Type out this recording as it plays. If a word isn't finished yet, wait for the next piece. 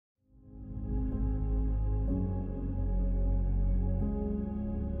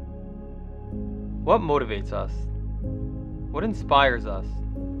What motivates us? What inspires us?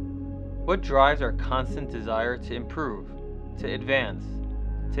 What drives our constant desire to improve, to advance,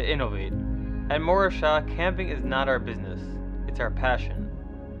 to innovate? At Morasha, camping is not our business, it's our passion.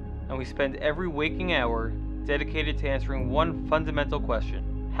 And we spend every waking hour dedicated to answering one fundamental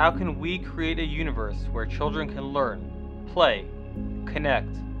question. How can we create a universe where children can learn, play,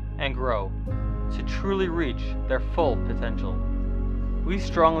 connect, and grow to truly reach their full potential? We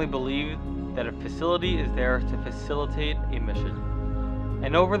strongly believe that a facility is there to facilitate a mission.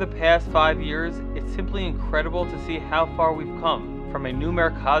 And over the past 5 years, it's simply incredible to see how far we've come. From a new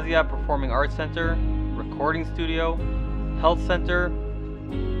Merkazia Performing Arts Center, recording studio, health center,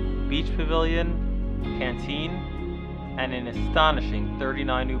 beach pavilion, canteen, and an astonishing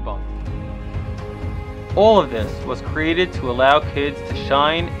 39 new bunks. All of this was created to allow kids to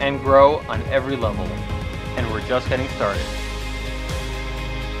shine and grow on every level. And we're just getting started.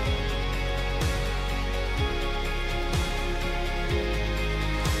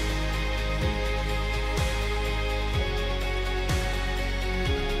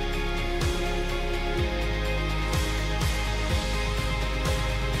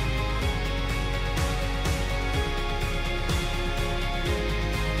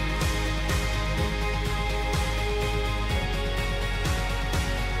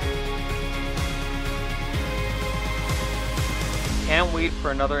 Can't wait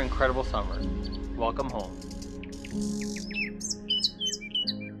for another incredible summer. Welcome home.